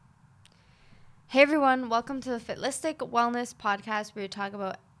Hey everyone, welcome to the Fitlistic Wellness Podcast where we talk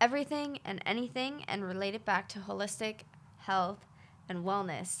about everything and anything and relate it back to holistic health and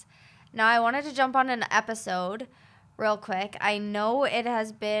wellness. Now, I wanted to jump on an episode real quick. I know it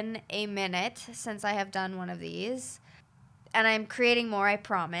has been a minute since I have done one of these, and I'm creating more, I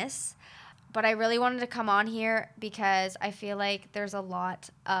promise. But I really wanted to come on here because I feel like there's a lot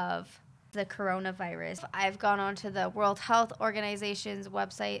of the coronavirus. I've gone onto the World Health Organization's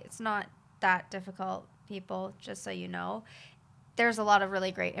website. It's not that difficult, people, just so you know. There's a lot of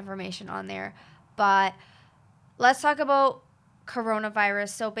really great information on there. But let's talk about coronavirus.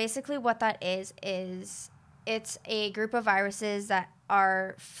 So basically what that is it's a group of viruses that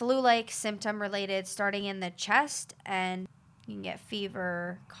are flu-like symptom related, starting in the chest, and you can get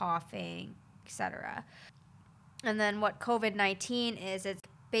fever, coughing, etc. And then what COVID-19 is, it's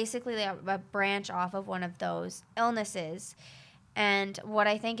basically a branch off of one of those illnesses. And what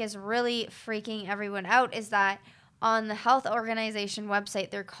I think is really freaking everyone out is that on the health organization website,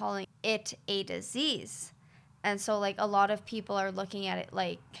 they're calling it a disease. And so, like, a lot of people are looking at it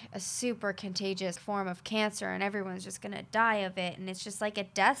like a super contagious form of cancer, and everyone's just going to die of it. And it's just like a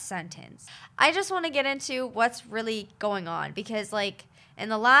death sentence. I just want to get into what's really going on because, like, in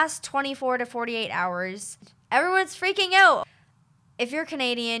the last 24 to 48 hours, everyone's freaking out. If you're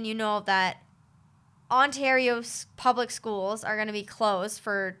Canadian, you know that Ontario's public schools are going to be closed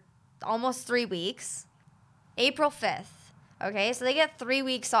for almost 3 weeks. April 5th. Okay, so they get 3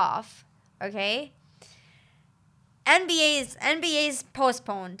 weeks off. Okay. NBA's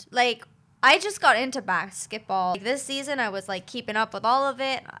postponed. Like, I just got into basketball. Like, this season, I was like keeping up with all of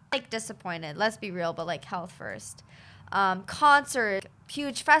it. Like, disappointed. Let's be real, but like health first. Concerts,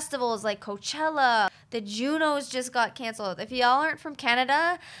 huge festivals like Coachella. The Junos just got canceled. If y'all aren't from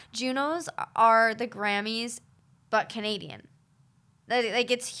Canada, Junos are the Grammys, but Canadian.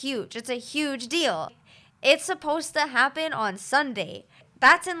 Like, it's huge. It's a huge deal. It's supposed to happen on Sunday.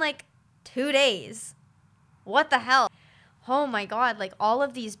 That's in like 2 days. What the hell? Oh my God, like all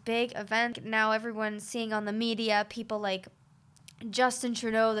of these big events now everyone's seeing on the media, people like Justin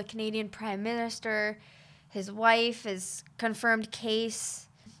Trudeau, the Canadian Prime Minister, his wife is confirmed case.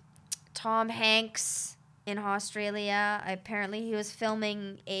 Tom Hanks in Australia, apparently he was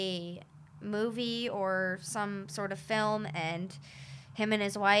filming a movie or some sort of film, and him and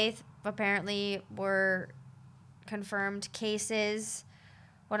his wife apparently were confirmed cases.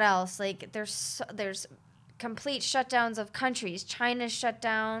 What else? Like there's complete shutdowns of countries. China's shut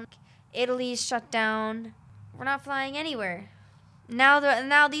down, Italy's shut down. We're not flying anywhere.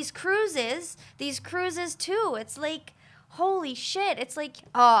 Now these cruises too. It's like, holy shit. It's like,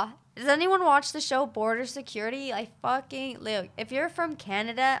 does anyone watch the show Border Security? I fucking look. If you're from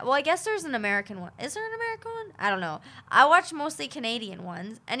Canada, well, I guess there's an American one. Is there an American one? I don't know. I watch mostly Canadian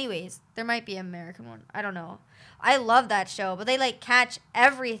ones. Anyways, there might be an American one. I don't know. I love that show, but they like catch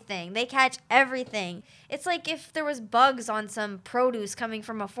everything. They catch everything. It's like if there was bugs on some produce coming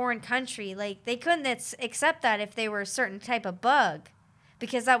from a foreign country, like they couldn't accept that if they were a certain type of bug,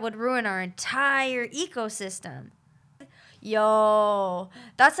 because that would ruin our entire ecosystem. Yo,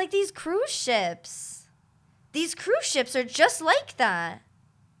 that's like these cruise ships. These cruise ships are just like that.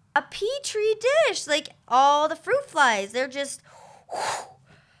 A petri dish, like all the fruit flies, they're just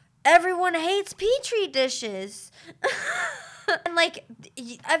everyone hates petri dishes. And like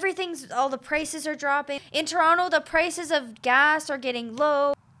all the prices are dropping. In Toronto, the prices of gas are getting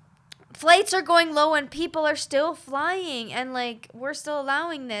low. Flights are going low and people are still flying, and like we're still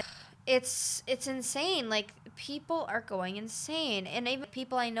allowing this. It's insane. Like, people are going insane. And even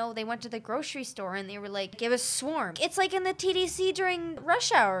people I know, they went to the grocery store and they were like, give us swarm. It's like in the TDC during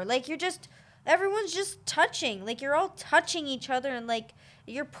rush hour. Like, everyone's just touching. Like, you're all touching each other, and like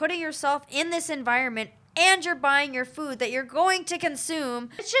you're putting yourself in this environment, and you're buying your food that you're going to consume.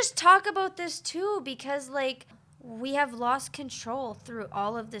 Let's just talk about this too, because like we have lost control through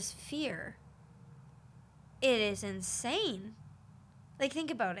all of this fear. It is insane. Like,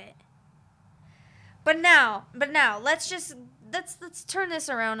 think about it. But now, let's turn this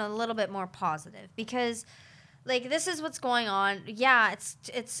around a little bit more positive, because like this is what's going on. Yeah,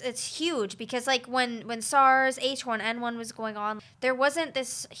 it's huge, because like when SARS, H1N1 was going on, there wasn't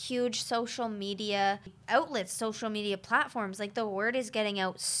this huge social media outlets, social media platforms. Like, the word is getting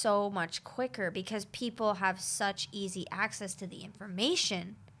out so much quicker because people have such easy access to the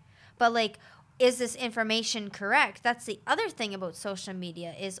information. But like, is this information correct? That's the other thing about social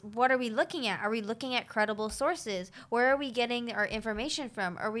media, is what are we looking at? Are we looking at credible sources? Where are we getting our information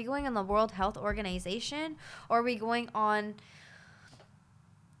from? Are we going on the World Health Organization? Or are we going on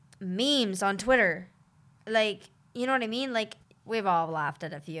memes on Twitter? Like, you know what I mean? Like, we've all laughed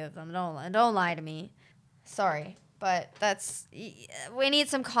at a few of them. Don't lie to me. Sorry, but we need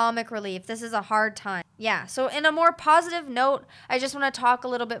some comic relief. This is a hard time. Yeah, so in a more positive note, I just want to talk a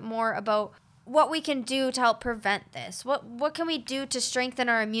little bit more about what we can do to help prevent this. What can we do to strengthen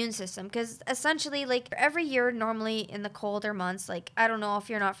our immune system? Because essentially, like, every year, normally in the colder months, like, I don't know if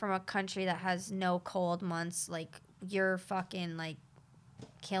you're not from a country that has no cold months, like, you're fucking, like,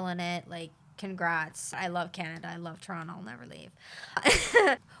 killing it. Like, congrats. I love Canada. I love Toronto. I'll never leave.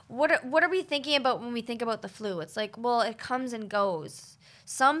 What are we thinking about when we think about the flu? It's like, well, it comes and goes.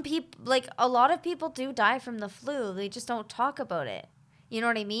 Some people, like, a lot of people do die from the flu. They just don't talk about it. You know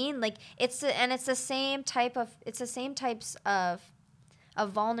what I mean? Like, it's the same types of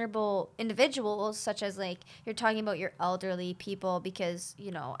vulnerable individuals, such as, like, you're talking about your elderly people, because,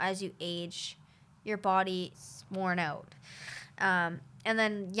 you know, as you age, your body's worn out. And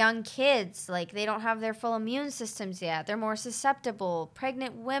then young kids, like, they don't have their full immune systems yet. They're more susceptible.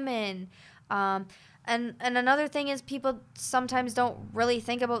 Pregnant women. And another thing is, people sometimes don't really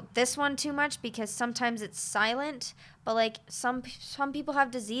think about this one too much because sometimes it's silent. But, like, some people have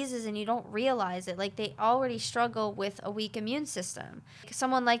diseases and you don't realize it. Like, they already struggle with a weak immune system.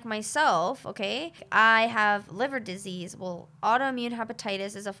 Someone like myself, okay, I have liver disease. Well, autoimmune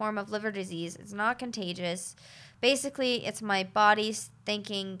hepatitis is a form of liver disease. It's not contagious. Basically, it's my body's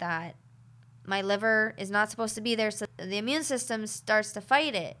thinking that my liver is not supposed to be there, so the immune system starts to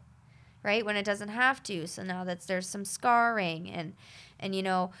fight it, right, when it doesn't have to. So now there's some scarring, and you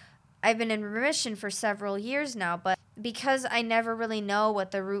know, I've been in remission for several years now, but because I never really know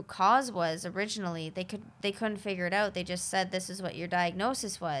what the root cause was originally, they couldn't figure it out. They just said this is what your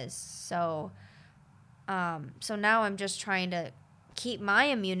diagnosis was. So now I'm just trying to keep my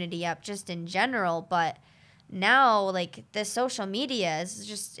immunity up just in general, but now, like, the social media is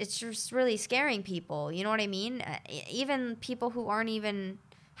just really scaring people. You know what I mean? Even people who aren't even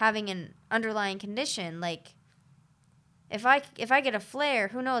having an underlying condition. Like, if I get a flare,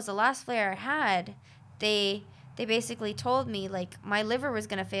 who knows? The last flare I had, they basically told me, like, my liver was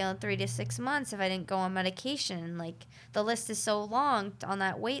gonna fail in 3 to 6 months if I didn't go on medication. Like, the list is so long on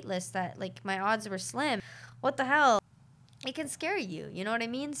that wait list that, like, my odds were slim. What the hell? It can scare you. You know what I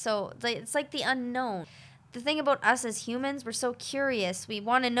mean? So it's like the unknown. The thing about us as humans, we're so curious. We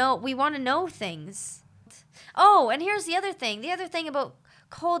want to know things. Oh, and here's the other thing. The other thing about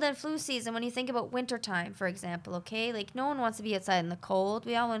cold and flu season, when you think about wintertime, for example, okay? Like, no one wants to be outside in the cold.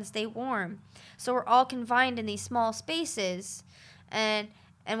 We all want to stay warm. So we're all confined in these small spaces. And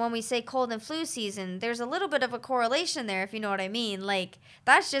when we say cold and flu season, there's a little bit of a correlation there, if you know what I mean. Like,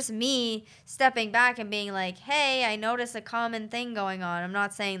 that's just me stepping back and being like, hey, I notice a common thing going on. I'm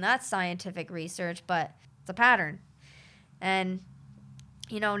not saying that's scientific research, but it's a pattern. And,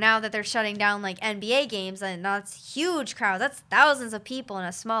 you know, now that they're shutting down, like, NBA games, and that's huge crowds. That's thousands of people in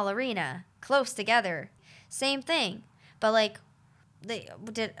a small arena, close together. Same thing. But, like,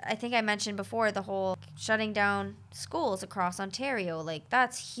 I think I mentioned before the whole shutting down schools across Ontario. Like,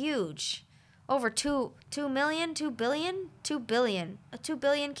 that's huge. Over 2 billion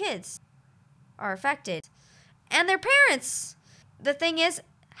kids are affected. And their parents. The thing is,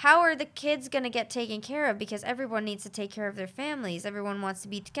 how are the kids going to get taken care of? Because everyone needs to take care of their families. Everyone wants to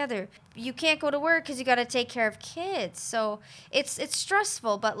be together. You can't go to work because you got to take care of kids. So it's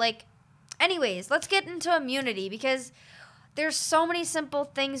stressful. But, like, anyways, let's get into immunity, because there's so many simple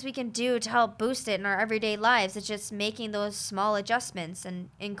things we can do to help boost it in our everyday lives. It's just making those small adjustments and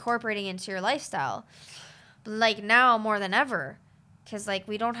incorporating into your lifestyle. Like, now more than ever, because, like,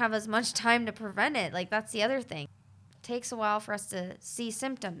 we don't have as much time to prevent it. Like, that's the other thing. It takes a while for us to see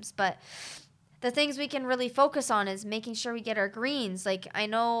symptoms, but the things we can really focus on is making sure we get our greens. Like, I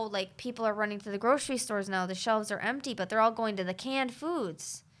know, like, people are running to the grocery stores now. The shelves are empty, but they're all going to the canned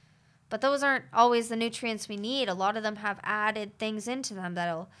foods. But those aren't always the nutrients we need. A lot of them have added things into them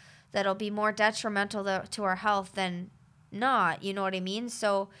that'll be more detrimental to our health than not. You know what I mean?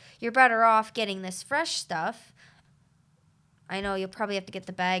 So you're better off getting this fresh stuff. I know you'll probably have to get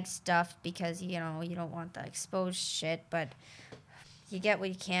the bag stuff because, you know, you don't want the exposed shit, but you get what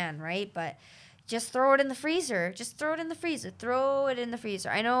you can, right? But just throw it in the freezer. Throw it in the freezer.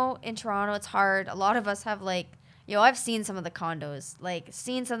 I know in Toronto it's hard. A lot of us have, like, I've seen some of the condos.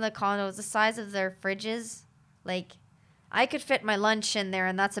 The size of their fridges. Like, I could fit my lunch in there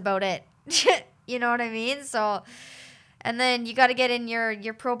and that's about it. You know what I mean? So, and then you got to get in your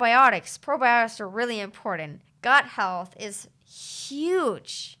probiotics. Probiotics are really important. Gut health is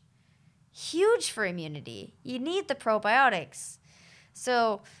huge for immunity. You need the probiotics.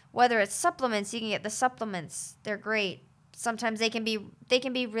 So whether it's supplements, you can get the supplements. They're great. sometimes they can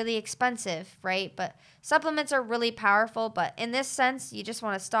be really expensive, right? But supplements are really powerful, but in this sense, you just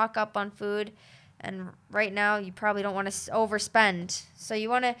want to stock up on food. And right now, you probably don't want to overspend. So you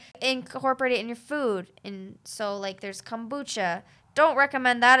want to incorporate it in your food. And so, like, there's kombucha. Don't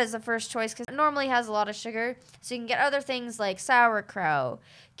recommend that as the first choice because it normally has a lot of sugar. So you can get other things like sauerkraut,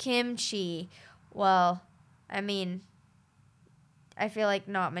 kimchi. Well, I mean, I feel like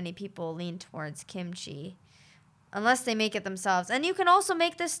not many people lean towards kimchi unless they make it themselves. And you can also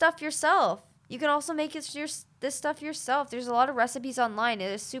make this stuff yourself. You can also make this stuff yourself. There's a lot of recipes online.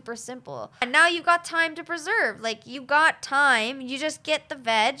 It is super simple. And now you've got time to preserve. Like, you got time. You just get the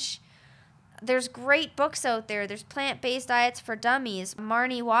veg. There's great books out there. There's plant-based diets for dummies.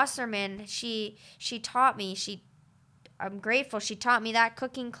 Marnie Wasserman, she taught me. I'm grateful. She taught me that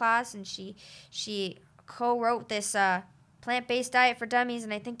cooking class, and she co-wrote this plant-based diet for dummies,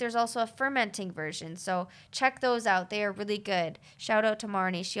 and I think there's also a fermenting version. So check those out. They are really good. Shout out to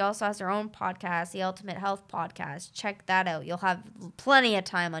Marnie. She also has her own podcast, the Ultimate Health Podcast. Check that out. You'll have plenty of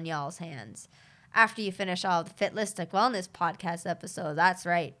time on y'all's hands after you finish all the Fitlistic Wellness podcast episodes. That's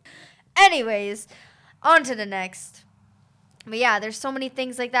right. Anyways, on to the next. But yeah, there's so many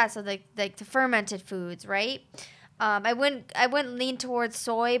things like that. So like the fermented foods, right? I wouldn't lean towards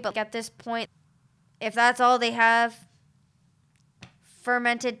soy, but at this point, if that's all they have,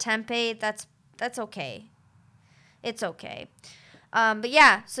 fermented tempeh, that's okay. It's okay. But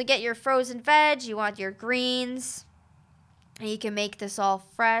yeah, so get your frozen veg. You want your greens, and you can make this all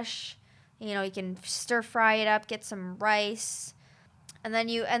fresh. You know, you can stir fry it up, get some rice. And then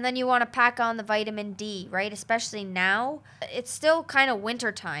you want to pack on the vitamin D, right? Especially now. It's still kind of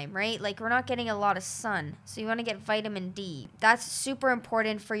winter time, right? Like, we're not getting a lot of sun. So you want to get vitamin D. That's super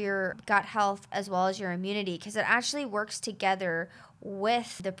important for your gut health as well as your immunity because it actually works together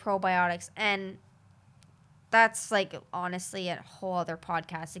with the probiotics. And that's, like, honestly a whole other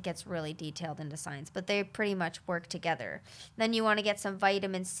podcast. It gets really detailed into science, but they pretty much work together. Then you want to get some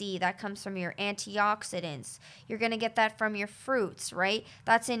vitamin C. That comes from your antioxidants. You're going to get that from your fruits, right?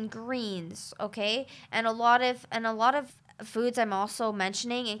 That's in greens, okay? And a lot of foods I'm also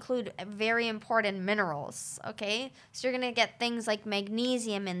mentioning include very important minerals, okay? So you're going to get things like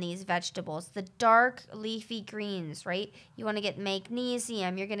magnesium in these vegetables, the dark leafy greens, right? You want to get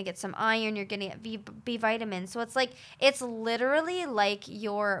magnesium, you're going to get some iron, you're going to get B vitamins. So it's literally like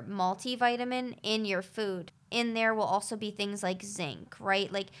your multivitamin in your food. In there will also be things like zinc,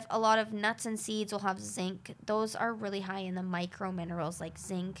 right? Like, a lot of nuts and seeds will have zinc. Those are really high in the micro minerals like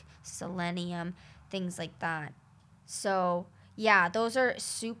zinc, selenium, things like that. So, yeah, those are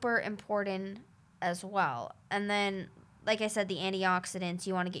super important as well. And then, like I said, the antioxidants,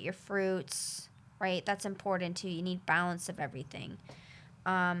 you want to get your fruits, right? That's important too. You need balance of everything.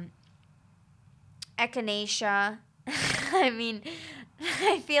 Echinacea. I mean,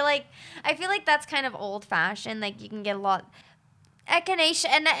 I feel like that's kind of old fashioned. Like, you can get a lot echinacea,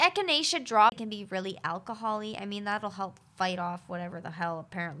 and the echinacea drop can be really alcohol-y. I mean, that'll help fight off whatever the hell,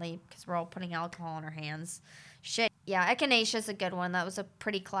 apparently, because we're all putting alcohol in our hands. Shit. Yeah, echinacea is a good one. That was a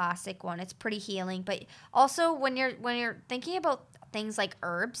pretty classic one. It's pretty healing. But also, when you're thinking about things like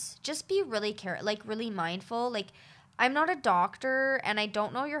herbs, just be really really mindful. Like, I'm not a doctor, and I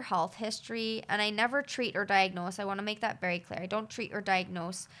don't know your health history, and I never treat or diagnose. I want to make that very clear. I don't treat or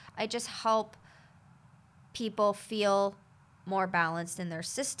diagnose. I just help people feel more balanced in their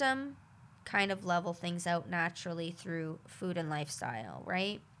system, kind of level things out naturally through food and lifestyle,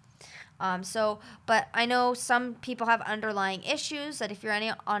 right? But I know some people have underlying issues that if you're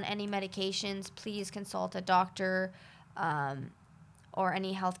on any medications, please consult a doctor or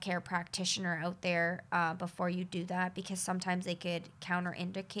any healthcare practitioner out there before you do that, because sometimes they could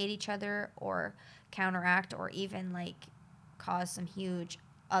counterindicate each other or counteract or even like cause some huge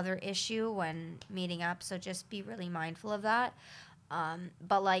other issue when meeting up. So just be really mindful of that.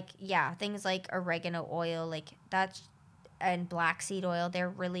 But like, yeah, things like oregano oil, like that's and black seed oil, they're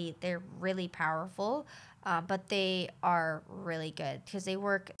really powerful, but they are really good because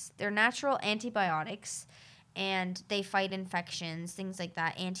they're natural antibiotics, and they fight infections, things like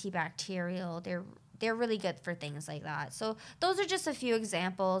that, antibacterial. They're really good for things like that. So those are just a few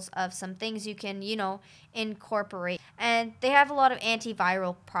examples of some things you can, incorporate. And they have a lot of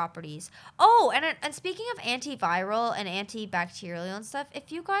antiviral properties. Oh, and speaking of antiviral and antibacterial and stuff,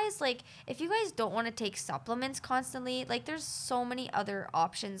 if you guys don't want to take supplements constantly, like, there's so many other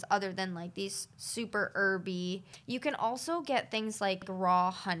options other than like these super herby. You can also get things like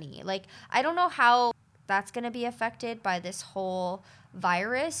raw honey. Like, I don't know how that's going to be affected by this whole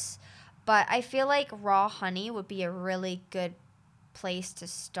virus, but I feel like raw honey would be a really good place to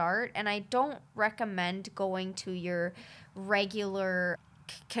start. And I don't recommend going to your regular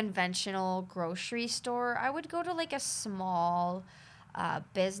conventional grocery store. I would go to like a small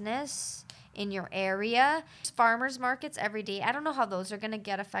business in your area. Farmers markets every day. I don't know how those are going to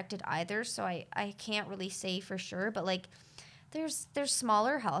get affected either, so I can't really say for sure, but like there's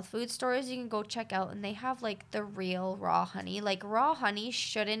smaller health food stores you can go check out, and they have like the real raw honey. Like raw honey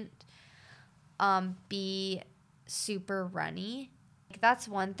shouldn't be super runny. Like that's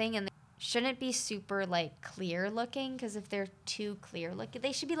one thing, and they shouldn't be super like clear looking, because if they're too clear looking,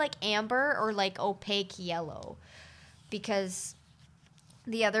 they should be like amber or like opaque yellow, because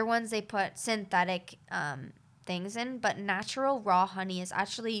the other ones they put synthetic things in, but natural raw honey is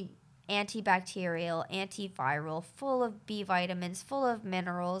actually antibacterial, antiviral, full of B vitamins, full of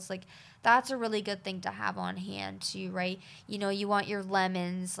minerals. Like that's a really good thing to have on hand too, right? You know, you want your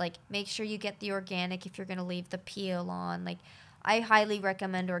lemons, like make sure you get the organic if you're going to leave the peel on. Like I highly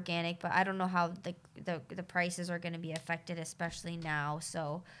recommend organic, but I don't know how the prices are going to be affected, especially now.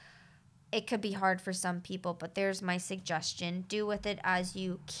 So it could be hard for some people, but there's my suggestion. Do with it as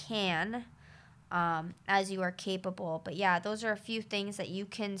you can, as you are capable. But yeah, those are a few things that you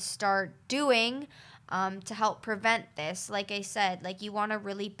can start doing to help prevent this. Like I said, like you want to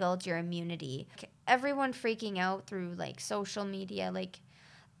really build your immunity. Everyone freaking out through like social media, like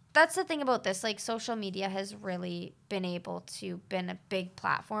that's the thing about this. Like social media has really been able to been a big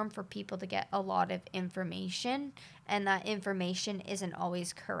platform for people to get a lot of information, and that information isn't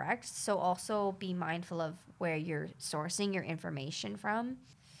always correct. So also be mindful of where you're sourcing your information from.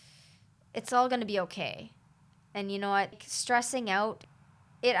 It's all going to be okay. And you know what? Stressing out,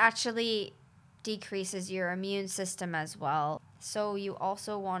 it actually decreases your immune system as well. So you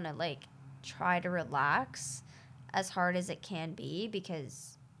also want to like try to relax as hard as it can be,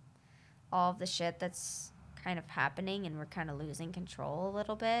 because all of the shit that's kind of happening and we're kind of losing control a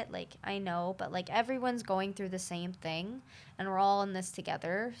little bit. Like I know, but like everyone's going through the same thing and we're all in this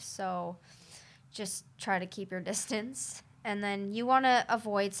together. So just try to keep your distance. And then you want to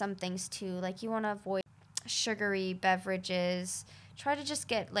avoid some things too. Like you want to avoid sugary beverages. Try to just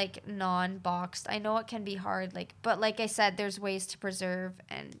get like non-boxed. I know it can be hard, like, but like I said, there's ways to preserve,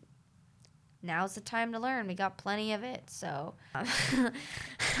 and now's the time to learn. We got plenty of it. So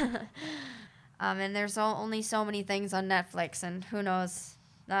and there's only so many things on Netflix, and who knows,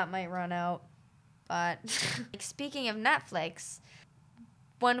 that might run out. But like, speaking of Netflix,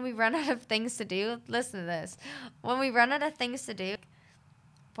 when we run out of things to do, listen to this. When we run out of things to do,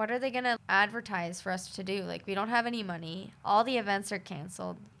 what are they going to advertise for us to do? Like, we don't have any money. All the events are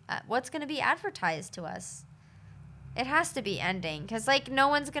canceled. What's going to be advertised to us? It has to be ending, because, like, no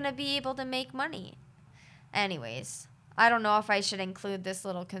one's going to be able to make money. Anyways, I don't know if I should include this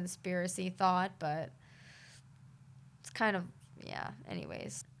little conspiracy thought, but it's kind of, yeah,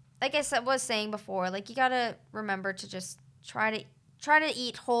 anyways. Like I said, was saying before, like, you got to remember to just try to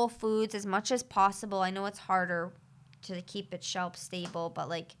eat whole foods as much as possible. I know it's harder to keep it shelf stable, but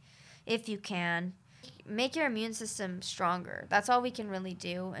like if you can, make your immune system stronger. That's all we can really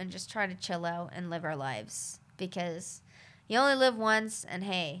do, and just try to chill out and live our lives, because you only live once, and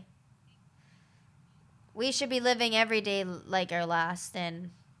hey, we should be living every day like our last,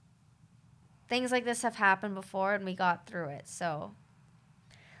 and things like this have happened before and we got through it. So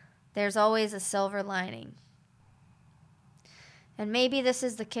there's always a silver lining. And maybe this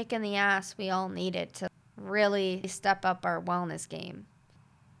is the kick in the ass we all needed to really step up our wellness game.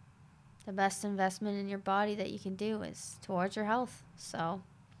 The best investment in your body that you can do is towards your health. So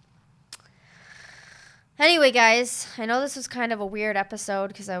anyway, guys, I know this was kind of a weird episode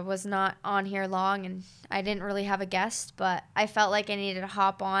because I was not on here long and I didn't really have a guest, but I felt like I needed to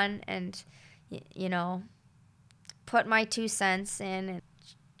hop on and, you know, put my 2 cents in and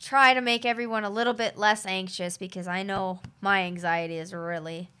try to make everyone a little bit less anxious, because I know my anxiety is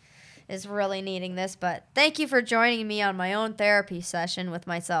really needing this. But thank you for joining me on my own therapy session with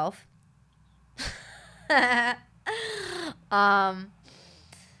myself. But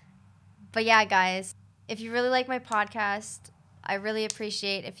yeah, guys, if you really like my podcast, I really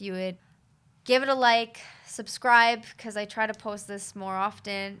appreciate if you would give it a like, subscribe, because I try to post this more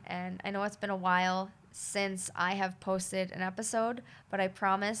often, and I know it's been a while since I have posted an episode, but I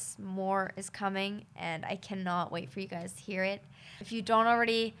promise more is coming, and I cannot wait for you guys to hear it. If you don't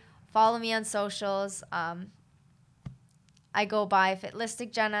already follow me on socials, I go by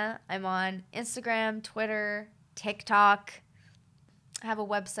Fitlistic Jenna. I'm on Instagram, Twitter, TikTok. I have a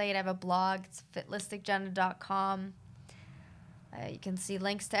website, I have a blog. It's fitlisticjenna.com. You can see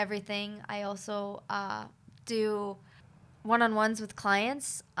links to everything. I also do one-on-ones with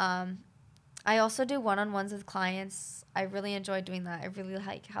clients. I also do one-on-ones with clients. I really enjoy doing that. I really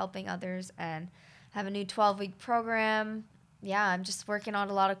like helping others and have a new 12-week program. Yeah, I'm just working on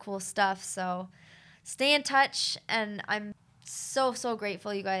a lot of cool stuff. So stay in touch, and I'm so, so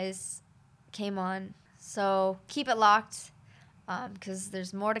grateful you guys came on. So keep it locked because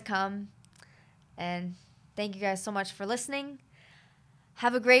there's more to come. And thank you guys so much for listening.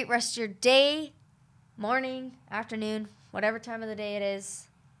 Have a great rest of your day, morning, afternoon, whatever time of the day it is.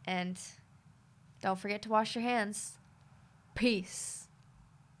 And don't forget to wash your hands. Peace.